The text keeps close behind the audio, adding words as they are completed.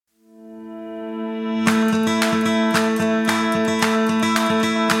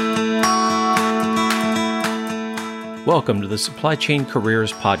Welcome to the Supply Chain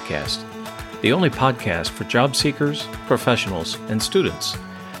Careers Podcast, the only podcast for job seekers, professionals, and students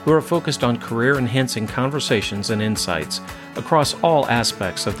who are focused on career-enhancing conversations and insights across all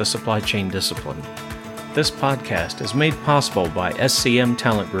aspects of the supply chain discipline. This podcast is made possible by SCM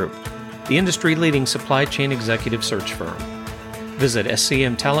Talent Group, the industry-leading supply chain executive search firm. Visit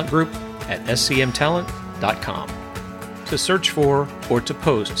SCM Talent Group at scmtalent.com. To search for or to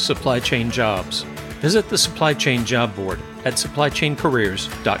post supply chain jobs, visit the Supply Chain Job Board at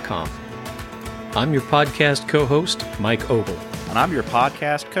supplychaincareers.com. I'm your podcast co-host, Mike Ogle. And I'm your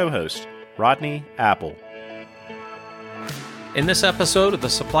podcast co-host, Rodney Apple. In this episode of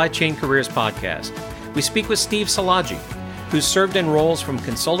the Supply Chain Careers Podcast, we speak with Steve Szilagyi, who's served in roles from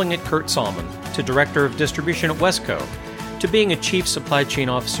consulting at Kurt Salmon to Director of Distribution at Wesco to being a Chief Supply Chain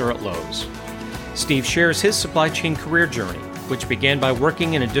Officer at Lowe's. Steve shares his supply chain career journey, which began by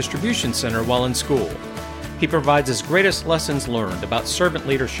working in a distribution center while in school. He provides his greatest lessons learned about servant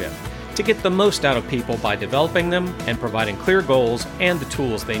leadership to get the most out of people by developing them and providing clear goals and the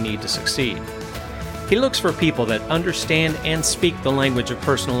tools they need to succeed. He looks for people that understand and speak the language of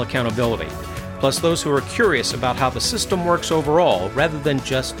personal accountability, plus those who are curious about how the system works overall rather than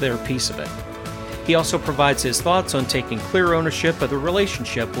just their piece of it. He also provides his thoughts on taking clear ownership of the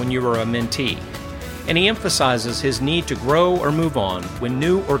relationship when you are a mentee, and he emphasizes his need to grow or move on when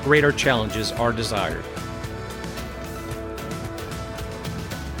new or greater challenges are desired.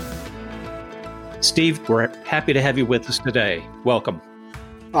 Steve, we're happy to have you with us today. Welcome.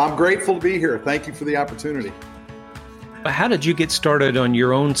 I'm grateful to be here. Thank you for the opportunity. How did you get started on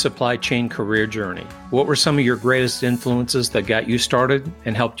your own supply chain career journey? What were some of your greatest influences that got you started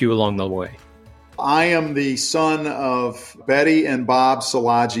and helped you along the way? I am the son of Betty and Bob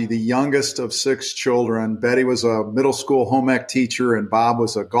Szilagyi, the youngest of 6 children. Betty was a middle school home ec teacher and Bob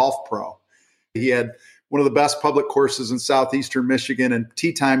was a golf pro. He had one of the best public courses in southeastern Michigan, and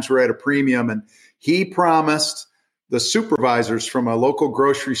tea times were at a premium. And he promised the supervisors from a local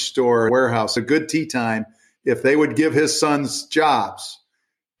grocery store warehouse a good tea time if they would give his sons jobs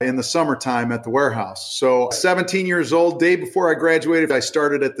in the summertime at the warehouse. So 17 years old, day before I graduated, I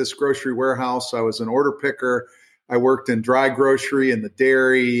started at this grocery warehouse. I was an order picker. I worked in dry grocery and the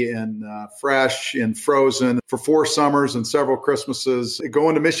dairy and fresh and frozen for 4 summers and several Christmases.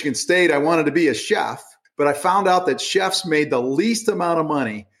 Going to Michigan State, I wanted to be a chef, but I found out that chefs made the least amount of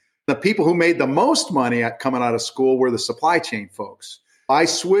money. The people who made the most money at coming out of school were the supply chain folks. I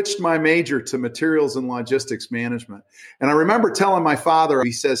switched my major to materials and logistics management. And I remember telling my father,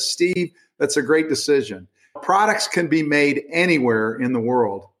 he says, "Steve, that's a great decision. Products can be made anywhere in the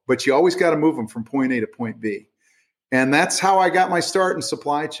world, but you always got to move them from point A to point B." And that's how I got my start in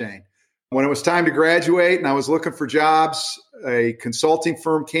supply chain. When it was time to graduate and I was looking for jobs, a consulting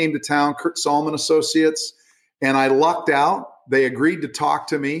firm came to town, Kurt Salmon Associates, and I lucked out. They agreed to talk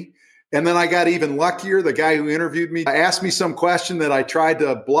to me. And then I got even luckier. The guy who interviewed me asked me some question that I tried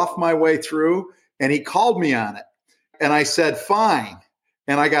to bluff my way through, and he called me on it. And I said, fine.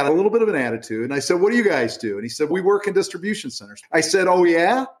 And I got a little bit of an attitude. And I said, what do you guys do? And he said, we work in distribution centers. I said, oh,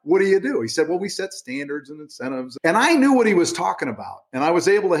 yeah? What do you do? He said, well, we set standards and incentives. And I knew what he was talking about. And I was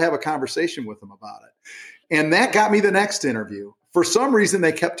able to have a conversation with him about it. And that got me the next interview. For some reason,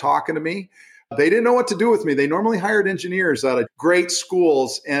 they kept talking to me. They didn't know what to do with me. They normally hired engineers out of great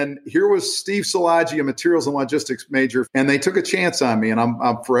schools. And here was Steve Szilagyi, a materials and logistics major, and they took a chance on me, and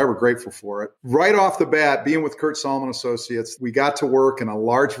I'm forever grateful for it. Right off the bat, being with Kurt Salmon Associates, we got to work in a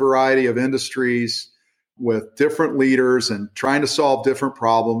large variety of industries with different leaders and trying to solve different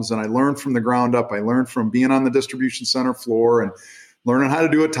problems. And I learned from the ground up. I learned from being on the distribution center floor and learning how to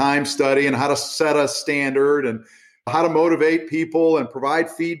do a time study and how to set a standard and how to motivate people and provide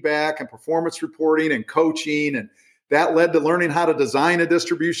feedback and performance reporting and coaching. And that led to learning how to design a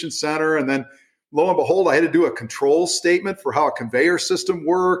distribution center. And then lo and behold, I had to do a control statement for how a conveyor system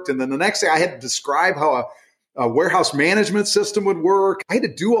worked. And then the next thing I had to describe how a warehouse management system would work. I had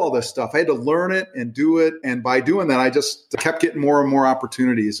to do all this stuff. I had to learn it and do it. And by doing that, I just kept getting more and more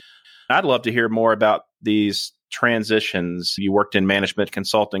opportunities. I'd love to hear more about these transitions. You worked in management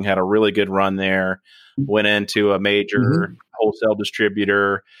consulting, had a really good run there, went into a major wholesale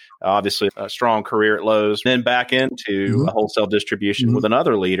distributor, obviously a strong career at Lowe's, then back into a wholesale distribution with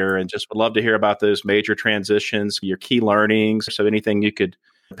another leader, and just would love to hear about those major transitions, your key learnings. So anything you could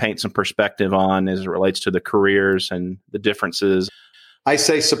paint some perspective on as it relates to the careers and the differences. I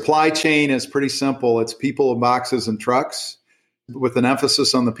say supply chain is pretty simple. It's people, boxes, and trucks with an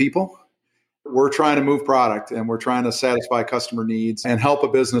emphasis on the people. We're trying to move product and we're trying to satisfy customer needs and help a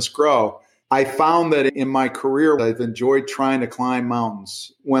business grow. I found that in my career, I've enjoyed trying to climb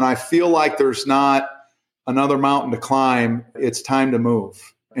mountains. When I feel like there's not another mountain to climb. It's time to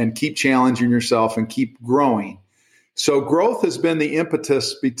move and keep challenging yourself and keep growing. So growth has been the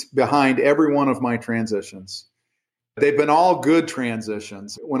impetus behind every one of my transitions. They've been all good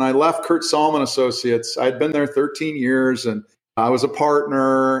transitions. When I left Kurt Salmon Associates, I'd been there 13 years and I was a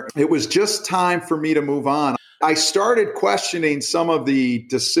partner. It was just time for me to move on. I started questioning some of the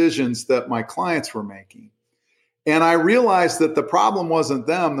decisions that my clients were making. And I realized that the problem wasn't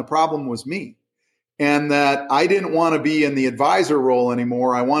them, the problem was me. And that I didn't want to be in the advisor role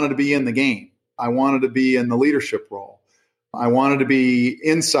anymore. I wanted to be in the game. I wanted to be in the leadership role. I wanted to be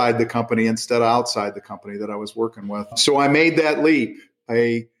inside the company instead of outside the company that I was working with. So I made that leap.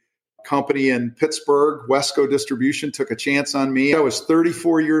 A company in Pittsburgh, Wesco Distribution, took a chance on me. I was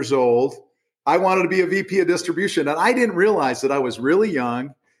 34 years old. I wanted to be a VP of distribution, and I didn't realize that I was really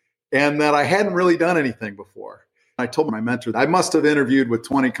young and that I hadn't really done anything before. I told my mentor, I must have interviewed with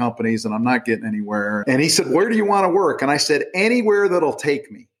 20 companies and I'm not getting anywhere. And he said, where do you want to work? And I said, anywhere that'll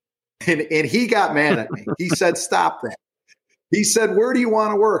take me. And he got mad at me. He said, stop that. He said, where do you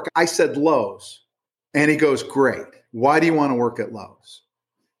want to work? I said, Lowe's. And he goes, great. Why do you want to work at Lowe's?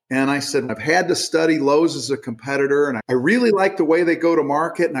 And I said, I've had to study Lowe's as a competitor, and I really like the way they go to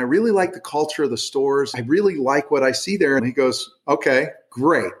market, and I really like the culture of the stores. I really like what I see there. And he goes, okay,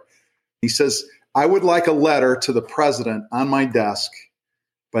 great. He says, I would like a letter to the president on my desk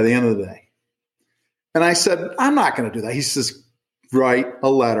by the end of the day. And I said, I'm not going to do that. He says, write a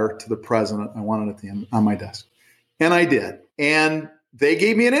letter to the president. I want it at the end on my desk. And I did. And they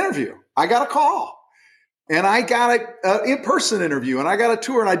gave me an interview. I got a call. And I got an in-person interview, and I got a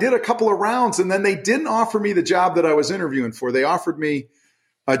tour, and I did a couple of rounds, and then they didn't offer me the job that I was interviewing for. They offered me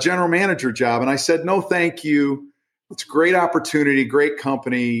a general manager job, and I said, no, thank you. It's a great opportunity, great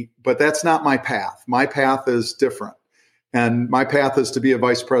company, but that's not my path. My path is different, and my path is to be a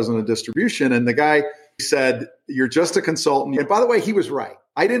vice president of distribution. And the guy said, you're just a consultant. And by the way, he was right.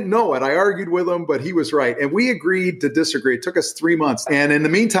 I didn't know it. I argued with him, but he was right. And we agreed to disagree. It took us 3 months. And in the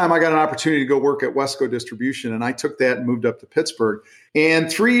meantime, I got an opportunity to go work at Wesco Distribution. And I took that and moved up to Pittsburgh.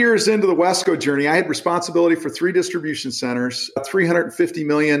 And 3 years into the Wesco journey, I had responsibility for 3 distribution centers, a $350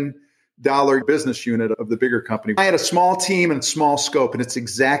 million business unit of the bigger company. I had a small team and small scope, and it's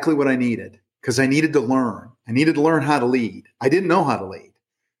exactly what I needed because I needed to learn. I needed to learn how to lead. I didn't know how to lead.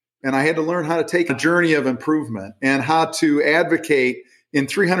 And I had to learn how to take a journey of improvement and how to advocate in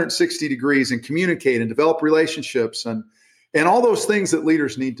 360 degrees and communicate and develop relationships and all those things that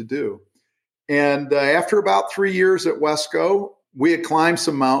leaders need to do. And after about 3 years at Wesco, we had climbed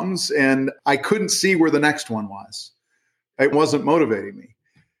some mountains and I couldn't see where the next one was. It wasn't motivating me.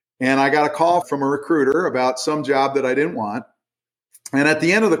 And I got a call from a recruiter about some job that I didn't want. And at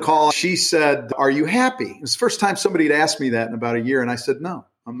the end of the call, she said, are you happy? It was the first time somebody had asked me that in about a year. And I said, no,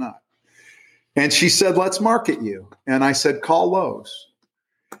 I'm not. And she said, let's market you. And I said, call Lowe's.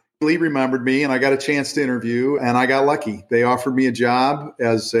 Lee remembered me and I got a chance to interview and I got lucky. They offered me a job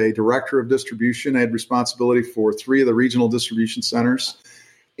as a director of distribution. I had responsibility for 3 of the regional distribution centers.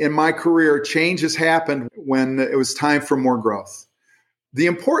 In my career, changes happened when it was time for more growth. The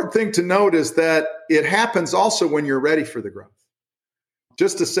important thing to note is that it happens also when you're ready for the growth.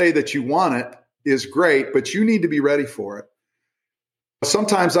 Just to say that you want it is great, but you need to be ready for it.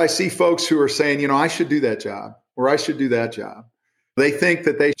 Sometimes I see folks who are saying, I should do that job or I should do that job. They think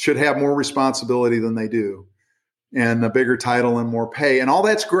that they should have more responsibility than they do and a bigger title and more pay. And all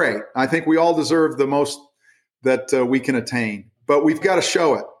that's great. I think we all deserve the most that we can attain, but we've got to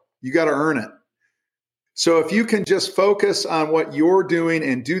show it. You got to earn it. So if you can just focus on what you're doing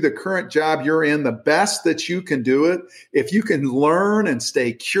and do the current job you're in the best that you can do it, if you can learn and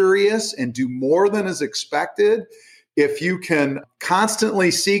stay curious and do more than is expected, if you can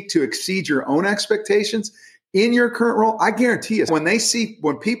constantly seek to exceed your own expectations in your current role, I guarantee you,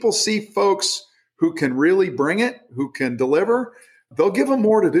 when people see folks who can really bring it, who can deliver, they'll give them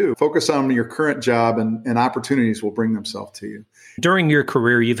more to do. Focus on your current job and opportunities will bring themselves to you. During your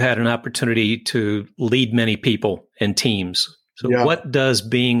career, you've had an opportunity to lead many people and teams. So What does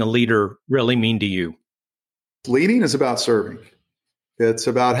being a leader really mean to you? Leading is about serving. It's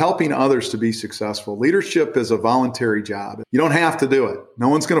about helping others to be successful. Leadership is a voluntary job. You don't have to do it. No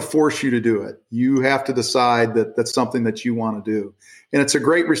one's going to force you to do it. You have to decide that that's something that you want to do. And it's a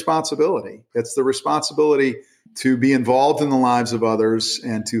great responsibility. It's the responsibility to be involved in the lives of others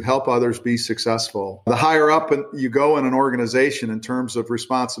and to help others be successful. The higher up you go in an organization in terms of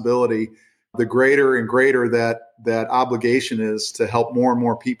responsibility, the greater and greater that obligation is to help more and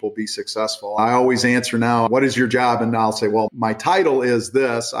more people be successful. I always answer now, what is your job? And I'll say, well, my title is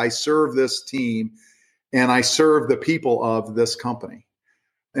this. I serve this team and I serve the people of this company.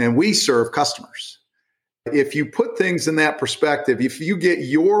 And we serve customers. If you put things in that perspective, if you get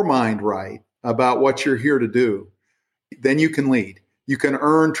your mind right about what you're here to do, then you can lead. You can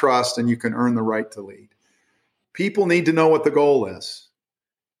earn trust and you can earn the right to lead. People need to know what the goal is.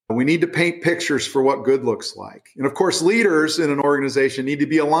 We need to paint pictures for what good looks like. And of course, leaders in an organization need to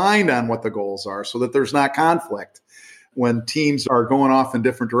be aligned on what the goals are so that there's not conflict when teams are going off in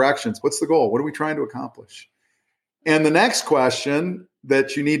different directions. What's the goal? What are we trying to accomplish? And the next question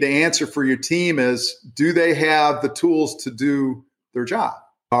that you need to answer for your team is, do they have the tools to do their job?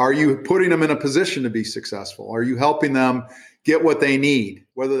 Are you putting them in a position to be successful? Are you helping them get what they need,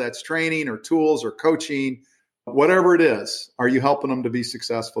 whether that's training or tools or coaching? Whatever it is, are you helping them to be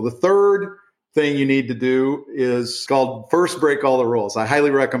successful? The third thing you need to do is called First Break All the Rules. I highly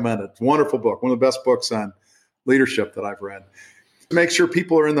recommend it. It's a wonderful book, one of the best books on leadership that I've read. Make sure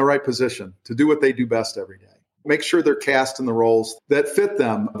people are in the right position to do what they do best every day. Make sure they're cast in the roles that fit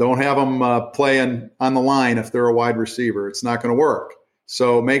them. Don't have them playing on the line if they're a wide receiver. It's not going to work.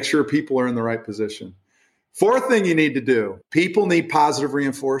 So make sure people are in the right position. Fourth thing you need to do, people need positive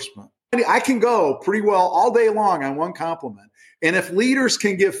reinforcement. I can go pretty well all day long on one compliment. And if leaders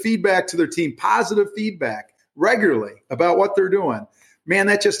can give feedback to their team, positive feedback regularly about what they're doing, man,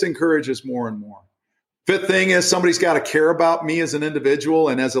 that just encourages more and more. Fifth thing is somebody's got to care about me as an individual.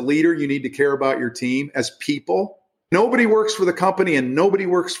 And as a leader, you need to care about your team as people. Nobody works for the company and nobody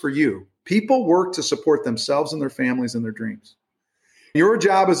works for you. People work to support themselves and their families and their dreams. Your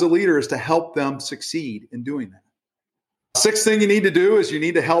job as a leader is to help them succeed in doing that. Sixth thing you need to do is you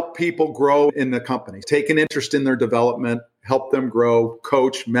need to help people grow in the company. Take an interest in their development, help them grow,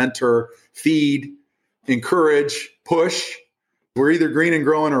 coach, mentor, feed, encourage, push. We're either green and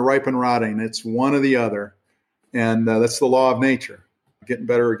growing or ripe and rotting. It's one or the other. And that's the law of nature, getting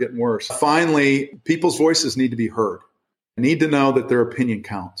better or getting worse. Finally, people's voices need to be heard. They need to know that their opinion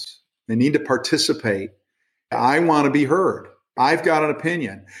counts. They need to participate. I want to be heard. I've got an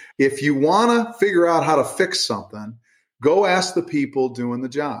opinion. If you want to figure out how to fix something, go ask the people doing the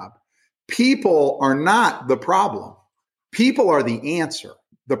job. People are not the problem. People are the answer.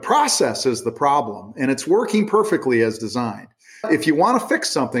 The process is the problem, and it's working perfectly as designed. If you want to fix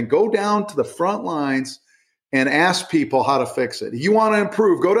something, go down to the front lines and ask people how to fix it. If you want to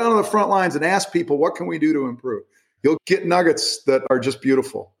improve, go down to the front lines and ask people, what can we do to improve? You'll get nuggets that are just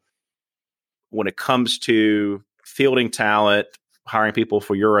beautiful. When it comes to fielding talent, hiring people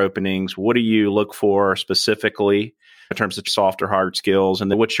for your openings, what do you look for specifically in terms of soft or hard skills? And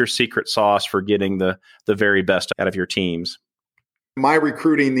then what's your secret sauce for getting the very best out of your teams? My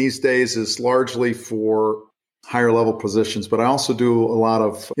recruiting these days is largely for higher level positions, but I also do a lot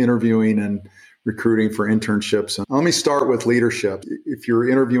of interviewing and recruiting for internships. And let me start with leadership. If you're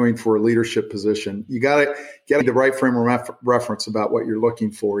interviewing for a leadership position, you got to get the right frame of reference about what you're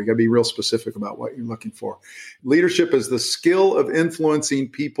looking for. You got to be real specific about what you're looking for. Leadership is the skill of influencing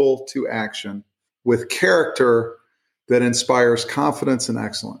people to action with character that inspires confidence and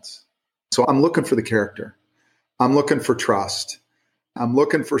excellence. So I'm looking for the character. I'm looking for trust. I'm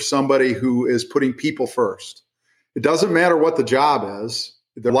looking for somebody who is putting people first. It doesn't matter what the job is.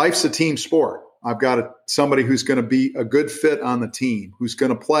 Their life's a team sport. I've got somebody who's going to be a good fit on the team, who's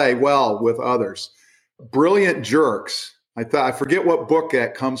going to play well with others. Brilliant jerks. I forget what book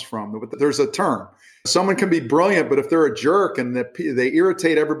that comes from, but there's a term. Someone can be brilliant, but if they're a jerk and they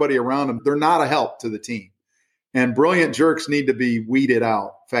irritate everybody around them, they're not a help to the team. And brilliant jerks need to be weeded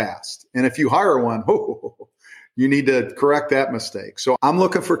out fast. And if you hire one, you need to correct that mistake. So I'm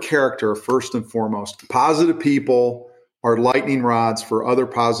looking for character first and foremost. Positive people are lightning rods for other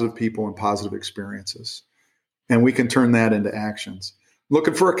positive people and positive experiences. And we can turn that into actions.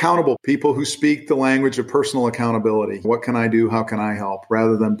 Looking for accountable people who speak the language of personal accountability. What can I do? How can I help?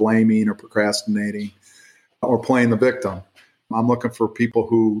 Rather than blaming or procrastinating or playing the victim. I'm looking for people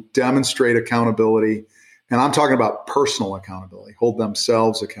who demonstrate accountability. And I'm talking about personal accountability, hold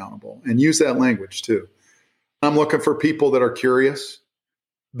themselves accountable and use that language too. I'm looking for people that are curious.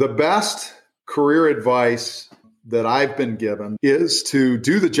 The best career advice that I've been given is to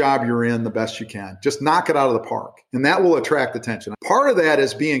do the job you're in the best you can. Just knock it out of the park, and that will attract attention. Part of that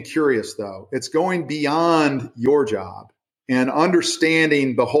is being curious, though. It's going beyond your job and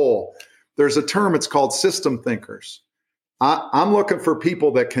understanding the whole. There's a term, it's called system thinkers. I'm looking for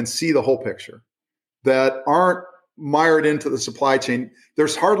people that can see the whole picture, that aren't mired into the supply chain.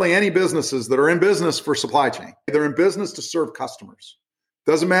 There's hardly any businesses that are in business for supply chain. They're in business to serve customers.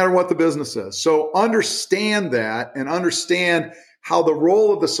 Doesn't matter what the business is. So understand that and understand how the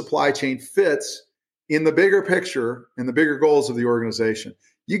role of the supply chain fits in the bigger picture and the bigger goals of the organization.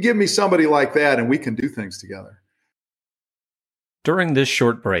 You give me somebody like that and we can do things together. During this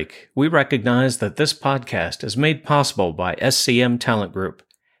short break, we recognize that this podcast is made possible by SCM Talent Group,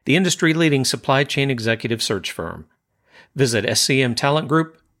 the industry-leading supply chain executive search firm. Visit SCM Talent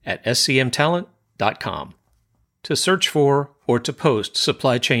Group at scmtalent.com. To search for or to post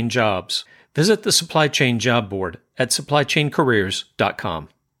supply chain jobs, visit the Supply Chain Job Board at supplychaincareers.com.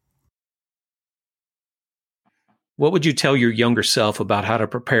 What would you tell your younger self about how to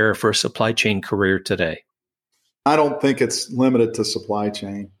prepare for a supply chain career today? I don't think it's limited to supply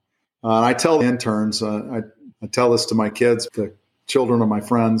chain. I tell interns, I tell this to my kids, the children of my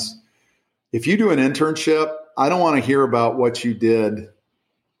friends. If you do an internship, I don't want to hear about what you did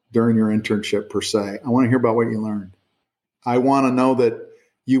during your internship per se. I want to hear about what you learned. I want to know that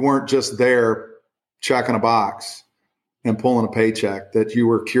you weren't just there checking a box and pulling a paycheck, that you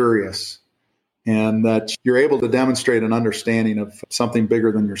were curious and that you're able to demonstrate an understanding of something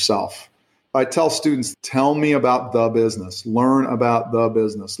bigger than yourself. I tell students, tell me about the business, learn about the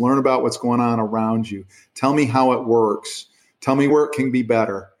business, learn about what's going on around you. Tell me how it works. Tell me where it can be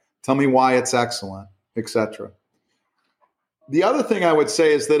better. Tell me why it's excellent, etc. The other thing I would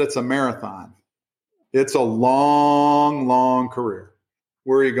say is that it's a marathon. It's a long, long career.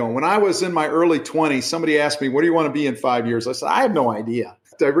 Where are you going? When I was in my early 20s, somebody asked me, what do you want to be in 5 years? I said, I have no idea.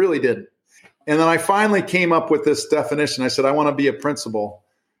 I really didn't. And then I finally came up with this definition. I said, I want to be a principal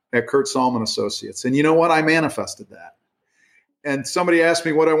at Kurt Salmon Associates. And you know what? I manifested that. And somebody asked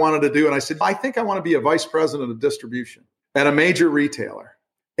me what I wanted to do. And I said, I think I want to be a vice president of distribution at a major retailer.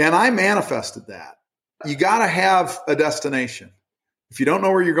 And I manifested that. You got to have a destination. If you don't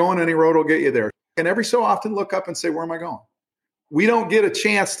know where you're going, any road will get you there. And every so often look up and say, where am I going? We don't get a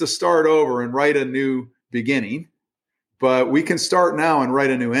chance to start over and write a new beginning, but we can start now and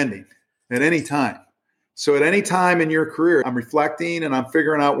write a new ending at any time. So at any time in your career, I'm reflecting and I'm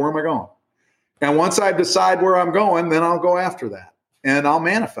figuring out where am I going. And once I decide where I'm going, then I'll go after that and I'll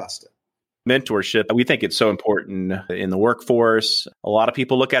manifest it. Mentorship, we think it's so important in the workforce. A lot of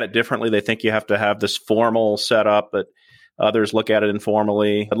people look at it differently. They think you have to have this formal setup, but others look at it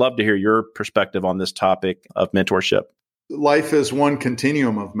informally. I'd love to hear your perspective on this topic of mentorship. Life is one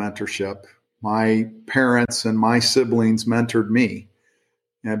continuum of mentorship. My parents and my siblings mentored me.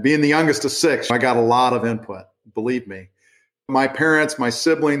 And being the youngest of six, I got a lot of input, believe me. My parents, my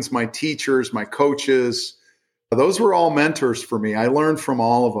siblings, my teachers, my coaches, those were all mentors for me. I learned from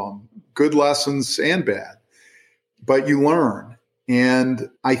all of them, good lessons and bad. But you learn. And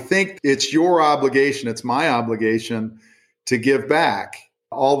I think it's your obligation, it's my obligation to give back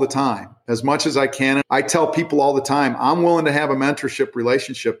all the time, as much as I can. I tell people all the time, I'm willing to have a mentorship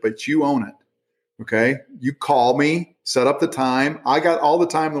relationship, but you own it. Okay. You call me, set up the time. I got all the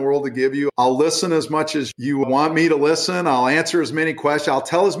time in the world to give you. I'll listen as much as you want me to listen. I'll answer as many questions. I'll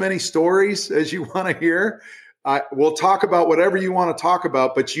tell as many stories as you want to hear. We'll talk about whatever you want to talk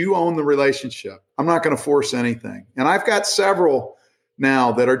about, but you own the relationship. I'm not going to force anything. And I've got several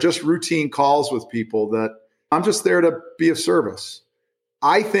now that are just routine calls with people that I'm just there to be of service.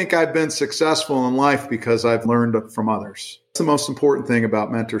 I think I've been successful in life because I've learned from others. That's the most important thing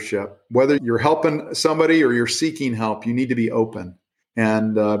about mentorship. Whether you're helping somebody or you're seeking help, you need to be open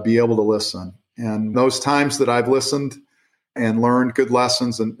and be able to listen. And those times that I've listened and learned good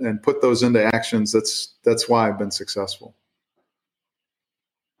lessons and put those into actions, that's why I've been successful.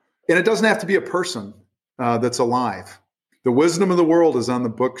 And it doesn't have to be a person that's alive. The wisdom of the world is on the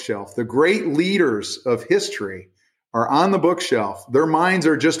bookshelf. The great leaders of history are on the bookshelf. Their minds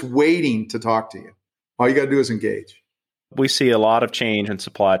are just waiting to talk to you. All you got to do is engage. We see a lot of change in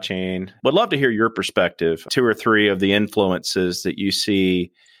supply chain. Would love to hear your perspective, 2 or 3 of the influences that you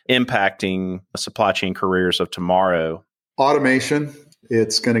see impacting supply chain careers of tomorrow. Automation,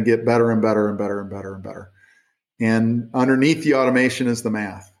 it's going to get better and better and better and better and better. And underneath the automation is the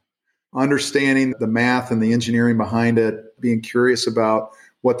math. Understanding the math and the engineering behind it, being curious about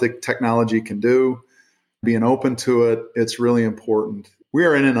what the technology can do, being open to it, it's really important. We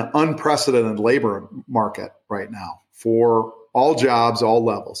are in an unprecedented labor market right now for all jobs, all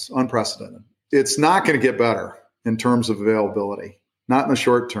levels, unprecedented. It's not going to get better in terms of availability, not in the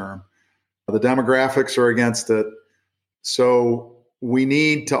short term. The demographics are against it. So we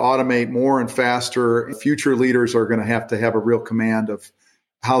need to automate more and faster. Future leaders are going to have a real command of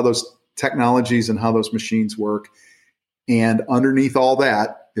how those technologies and how those machines work. And underneath all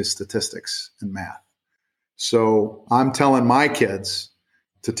that is statistics and math. So I'm telling my kids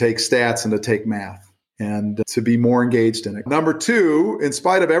to take stats and to take math and to be more engaged in it. Number 2, in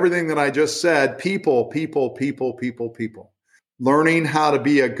spite of everything that I just said, people. Learning how to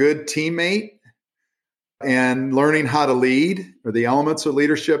be a good teammate and learning how to lead, or the elements of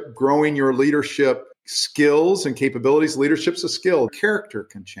leadership, growing your leadership skills and capabilities. Leadership's a skill. Character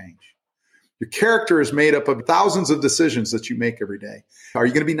can change. Your character is made up of thousands of decisions that you make every day. Are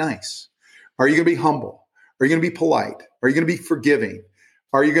you going to be nice? Are you going to be humble? Are you going to be polite? Are you going to be forgiving?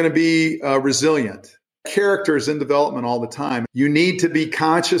 Are you going to be resilient? Character is in development all the time. You need to be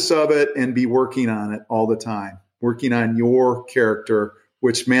conscious of it and be working on it all the time, working on your character,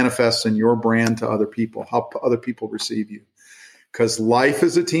 which manifests in your brand to other people, how other people receive you. Because life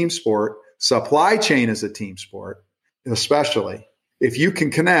is a team sport. Supply chain is a team sport, especially. If you can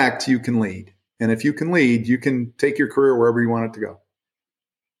connect, you can lead. And if you can lead, you can take your career wherever you want it to go.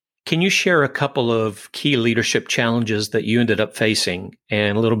 Can you share a couple of key leadership challenges that you ended up facing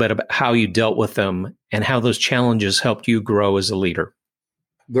and a little bit about how you dealt with them and how those challenges helped you grow as a leader?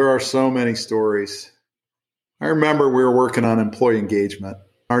 There are so many stories. I remember we were working on employee engagement.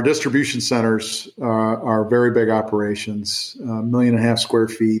 Our distribution centers are very big operations, 1.5 million square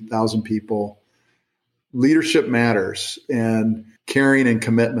feet, 1,000 people. Leadership matters, and caring and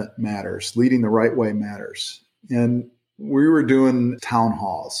commitment matters. Leading the right way matters. And we were doing town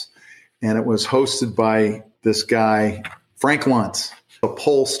halls, and it was hosted by this guy, Frank Luntz, a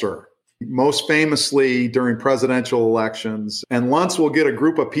pollster, most famously during presidential elections. And Luntz will get a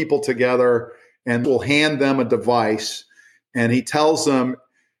group of people together and will hand them a device, and he tells them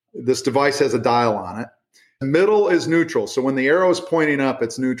this device has a dial on it. The middle is neutral. So when the arrow is pointing up,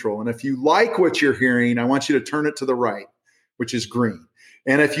 it's neutral. And if you like what you're hearing, I want you to turn it to the right, which is green.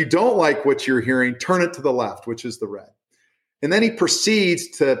 And if you don't like what you're hearing, turn it to the left, which is the red. And then he proceeds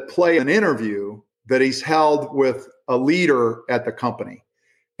to play an interview that he's held with a leader at the company.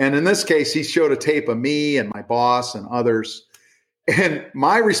 And in this case, he showed a tape of me and my boss and others. And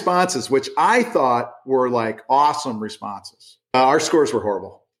my responses, which I thought were like awesome responses, our scores were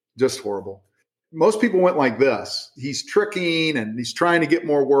horrible, just horrible. Most people went like this. He's tricking and he's trying to get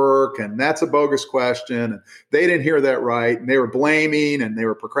more work, and that's a bogus question. And they didn't hear that right. And they were blaming and they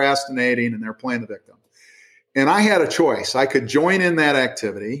were procrastinating and they were playing the victim. And I had a choice. I could join in that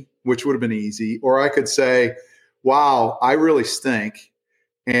activity, which would have been easy, or I could say, wow, I really stink.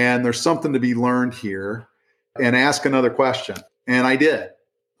 And there's something to be learned here, and ask another question. And I did.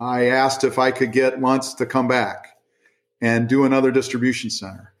 I asked if I could get Luntz to come back and do another distribution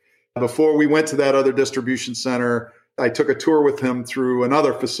center. Before we went to that other distribution center, I took a tour with him through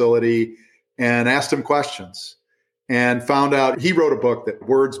another facility and asked him questions and found out he wrote a book that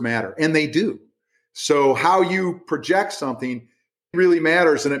words matter, and they do. So how you project something really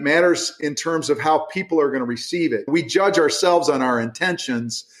matters, and it matters in terms of how people are going to receive it. We judge ourselves on our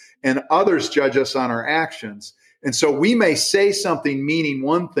intentions, and others judge us on our actions. And so we may say something meaning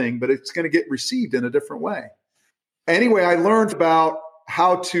one thing, but it's going to get received in a different way. Anyway, I learned about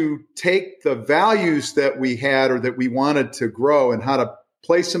how to take the values that we had or that we wanted to grow and how to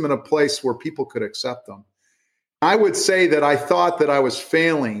place them in a place where people could accept them. I would say that I thought that I was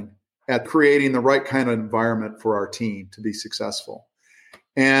failing at creating the right kind of environment for our team to be successful.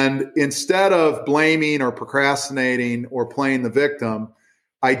 And instead of blaming or procrastinating or playing the victim,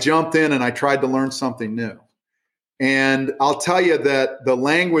 I jumped in and I tried to learn something new. And I'll tell you that the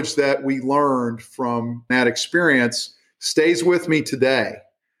language that we learned from that experience stays with me today.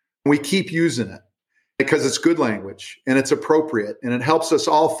 We keep using it because it's good language and it's appropriate and it helps us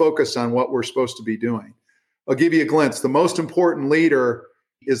all focus on what we're supposed to be doing. I'll give you a glimpse. The most important leader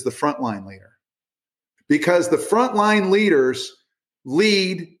is the frontline leader, because the frontline leaders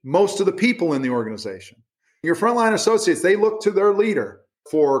lead most of the people in the organization. Your frontline associates, they look to their leader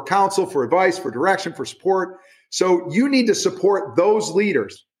for counsel, for advice, for direction, for support. So you need to support those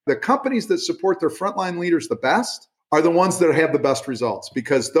leaders. The companies that support their frontline leaders the best are the ones that have the best results,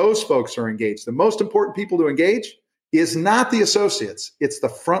 because those folks are engaged. The most important people to engage is not the associates, it's the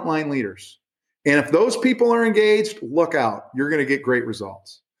frontline leaders. And if those people are engaged, look out, you're going to get great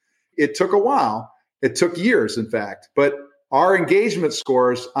results. It took a while. It took years, in fact, but our engagement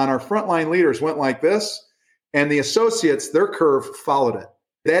scores on our frontline leaders went like this, and the associates, their curve followed it.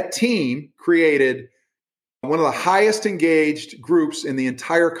 That team created one of the highest engaged groups in the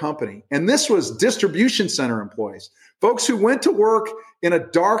entire company. And this was distribution center employees, folks who went to work in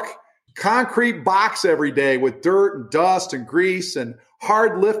a dark concrete box every day with dirt and dust and grease and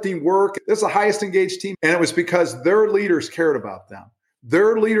hard lifting work. This is the highest engaged team. And it was because their leaders cared about them.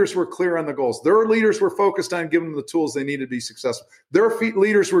 Their leaders were clear on the goals. Their leaders were focused on giving them the tools they needed to be successful. Their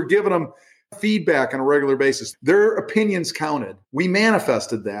leaders were giving them feedback on a regular basis. Their opinions counted. We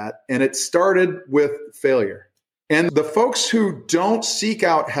manifested that, and it started with failure. And the folks who don't seek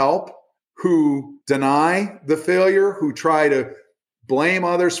out help, who deny the failure, who try to blame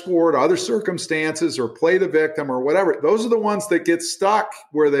other sport, other circumstances, or play the victim or whatever. Those are the ones that get stuck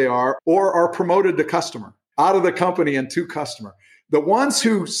where they are or are promoted to customer, out of the company and to customer. The ones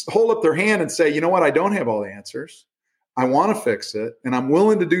who hold up their hand and say, you know what, I don't have all the answers. I want to fix it, and I'm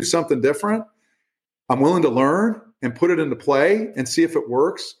willing to do something different. I'm willing to learn and put it into play and see if it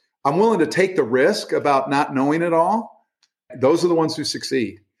works. I'm willing to take the risk about not knowing it all. Those are the ones who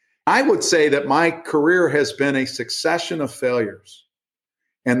succeed. I would say that my career has been a succession of failures.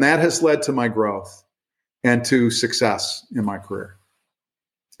 And that has led to my growth and to success in my career.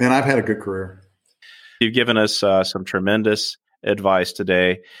 And I've had a good career. You've given us some tremendous advice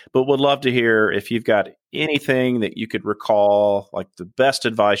today, but would love to hear if you've got anything that you could recall, like the best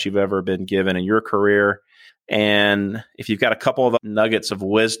advice you've ever been given in your career. And if you've got a couple of nuggets of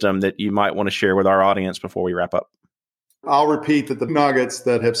wisdom that you might want to share with our audience before we wrap up. I'll repeat that the nuggets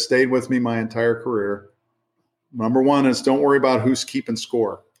that have stayed with me my entire career. Number one is don't worry about who's keeping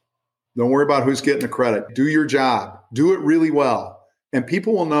score. Don't worry about who's getting the credit. Do your job. Do it really well. And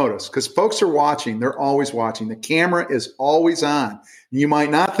people will notice because folks are watching. They're always watching. The camera is always on. You might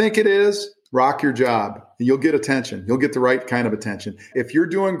not think it is. Rock your job and you'll get attention. You'll get the right kind of attention. If you're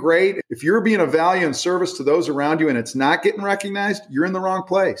doing great, if you're being of value and service to those around you and it's not getting recognized, you're in the wrong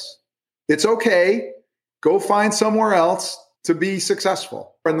place. It's okay. Go find somewhere else to be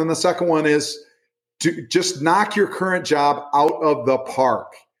successful. And then the second one is to just knock your current job out of the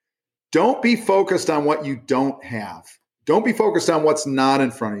park. Don't be focused on what you don't have. Don't be focused on what's not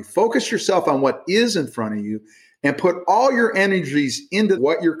in front of you. Focus yourself on what is in front of you and put all your energies into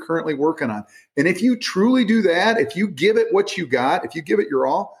what you're currently working on. And if you truly do that, if you give it what you got, if you give it your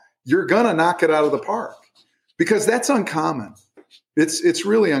all, you're going to knock it out of the park because that's uncommon. It's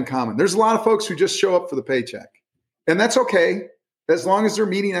really uncommon. There's a lot of folks who just show up for the paycheck, and that's okay as long as they're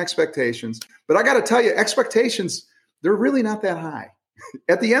meeting expectations. But I got to tell you, expectations, they're really not that high.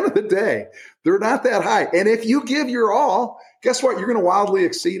 At the end of the day, they're not that high. And if you give your all, guess what? You're going to wildly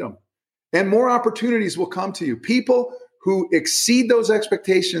exceed them. And more opportunities will come to you. People who exceed those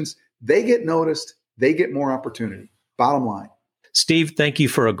expectations, they get noticed, they get more opportunity. Bottom line. Steve, thank you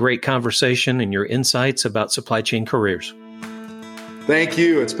for a great conversation and your insights about supply chain careers. Thank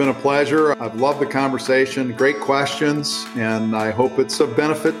you. It's been a pleasure. I've loved the conversation. Great questions, and I hope it's of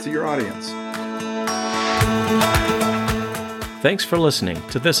benefit to your audience. Thanks for listening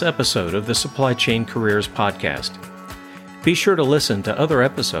to this episode of the Supply Chain Careers Podcast. Be sure to listen to other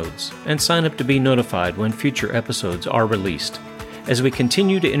episodes and sign up to be notified when future episodes are released, as we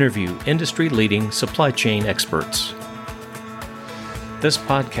continue to interview industry-leading supply chain experts. This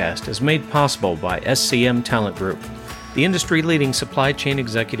podcast is made possible by SCM Talent Group, the industry-leading supply chain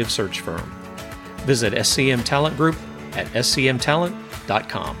executive search firm. Visit SCM Talent Group at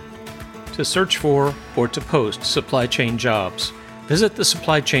scmtalent.com. To search for or to post supply chain jobs, visit the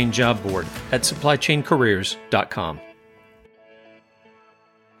Supply Chain Job Board at supplychaincareers.com.